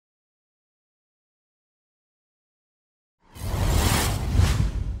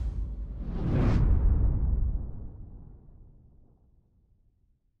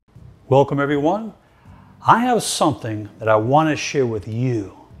Welcome everyone. I have something that I want to share with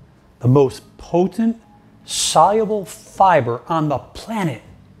you. The most potent soluble fiber on the planet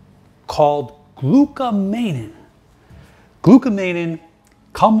called glucomannan. Glucomannan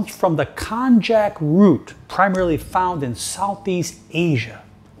comes from the konjac root, primarily found in Southeast Asia.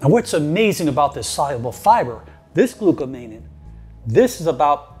 Now what's amazing about this soluble fiber, this glucomannan, this is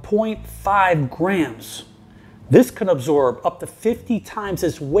about 0.5 grams. This can absorb up to 50 times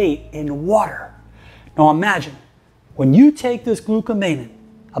its weight in water. Now imagine, when you take this glucomannan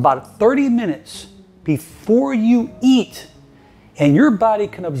about 30 minutes before you eat, and your body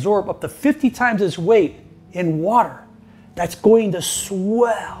can absorb up to 50 times its weight in water, that's going to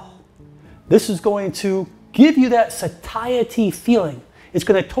swell. This is going to give you that satiety feeling. It's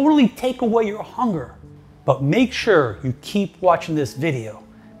going to totally take away your hunger. But make sure you keep watching this video,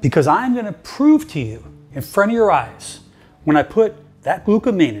 because I'm going to prove to you in front of your eyes, when I put that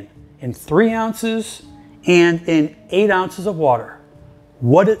glucomannan in 3 ounces and in 8 ounces of water,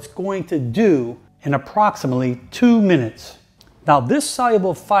 what it's going to do in approximately 2 minutes. Now this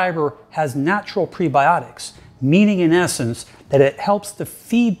soluble fiber has natural prebiotics, meaning in essence that it helps to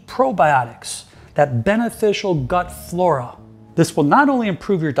feed probiotics, that beneficial gut flora. This will not only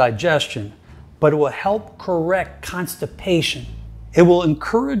improve your digestion, but it will help correct constipation. It will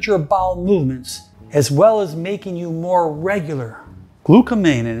encourage your bowel movements, as well as making you more regular.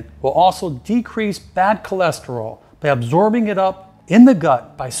 Glucomannan will also decrease bad cholesterol by absorbing it up in the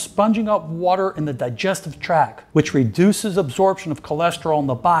gut by sponging up water in the digestive tract, which reduces absorption of cholesterol in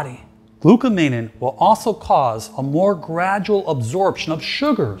the body. Glucomannan will also cause a more gradual absorption of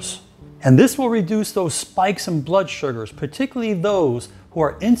sugars. And this will reduce those spikes in blood sugars, particularly those who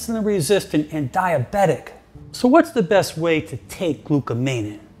are insulin resistant and diabetic. So what's the best way to take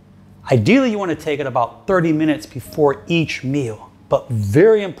glucomannan? Ideally, you want to take it about 30 minutes before each meal, but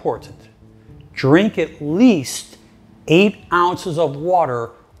very important, drink at least 8 ounces of water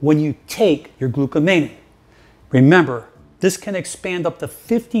when you take your glucomannan. Remember, this can expand up to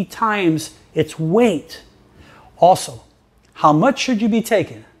 50 times its weight. Also, how much should you be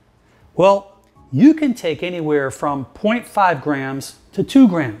taking? Well, you can take anywhere from 0.5 grams to 2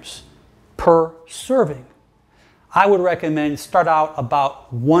 grams per serving. I would recommend start out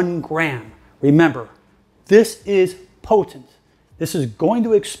about 1 gram. Remember, this is potent. This is going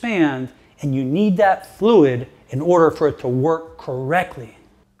to expand, and you need that fluid in order for it to work correctly.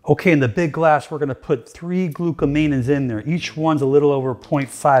 Okay, in the big glass, we're going to put 3 glucomannans in there. Each one's a little over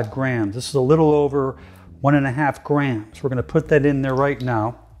 0.5 grams. This is a little over 1.5 grams. We're going to put that in there right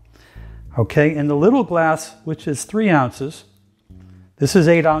now. Okay, in the little glass, which is 3 ounces, this is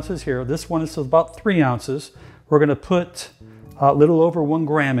 8 ounces here. This one is about 3 ounces. We're going to put a little over 1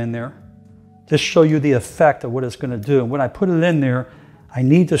 gram in there. Just show you the effect of what it's going to do. And when I put it in there, I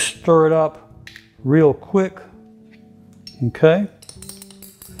need to stir it up real quick. Okay.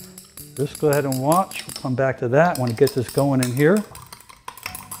 Just go ahead and watch. We'll come back to that. I want to get this going in here.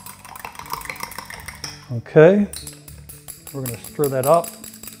 Okay. We're going to stir that up.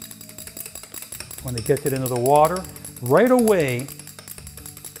 I want to get it into the water. Right away,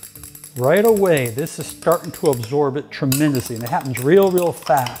 this is starting to absorb it tremendously, and it happens real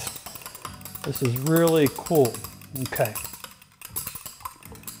fast. This is really cool. Okay.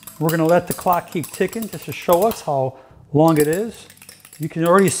 We're going to let the clock keep ticking just to show us how long it is. You can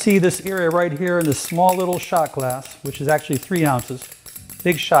already see this area right here in this small little shot glass, which is actually 3 ounces,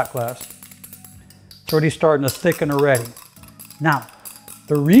 big shot glass. It's already starting to thicken already. Now,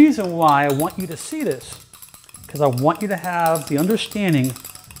 the reason why I want you to see this, because I want you to have the understanding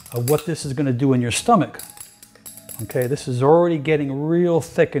of what this is going to do in your stomach. Okay, this is already getting real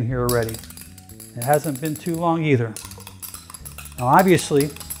thick in here already. It hasn't been too long either. Now obviously,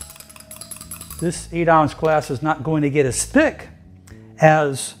 this 8-ounce glass is not going to get as thick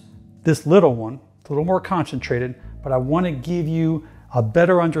as this little one. It's a little more concentrated, but I want to give you a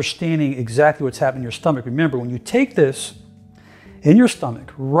better understanding exactly what's happening in your stomach. Remember, when you take this in your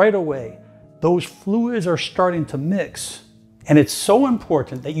stomach, right away, those fluids are starting to mix. And it's so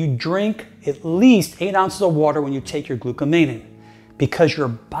important that you drink at least 8 ounces of water when you take your glucomannan, because your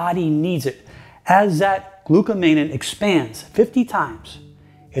body needs it. As that glucomannan expands 50 times,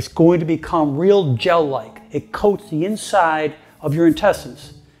 it's going to become real gel-like. It coats the inside of your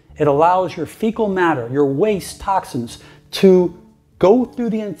intestines. It allows your fecal matter, your waste toxins, to go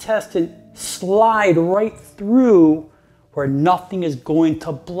through the intestine, slide right through where nothing is going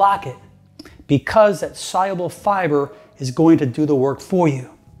to block it, because that soluble fiber is going to do the work for you.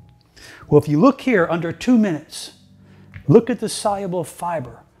 Well, if you look here under 2 minutes, look at the soluble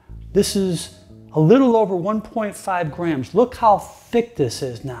fiber. This is a little over 1.5 grams. Look how thick this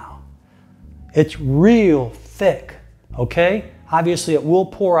is now. It's real thick, okay? Obviously it will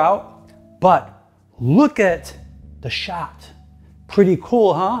pour out, but look at the shot. Pretty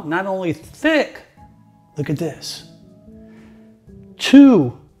cool, huh? Not only thick, look at this.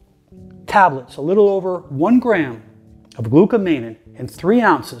 2 tablets, a little over 1 gram of glucomannan and 3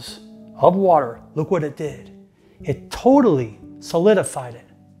 ounces of water. Look what it did. It totally solidified it.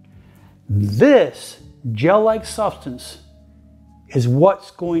 This gel-like substance is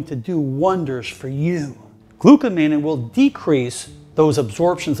what's going to do wonders for you. Glucomannan will decrease those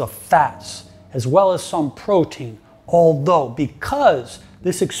absorptions of fats as well as some protein, although because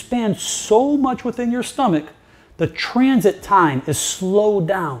this expands so much within your stomach, the transit time is slowed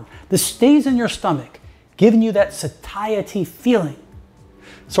down. This stays in your stomach, giving you that satiety feeling.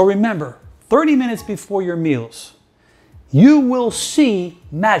 So remember, 30 minutes before your meals, you will see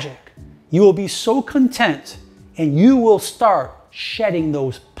magic. You will be so content and you will start shedding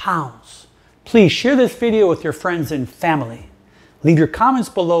those pounds. Please share this video with your friends and family. Leave your comments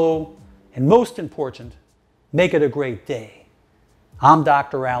below, and most important, make it a great day. I'm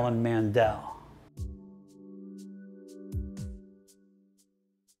Dr. Alan Mandell.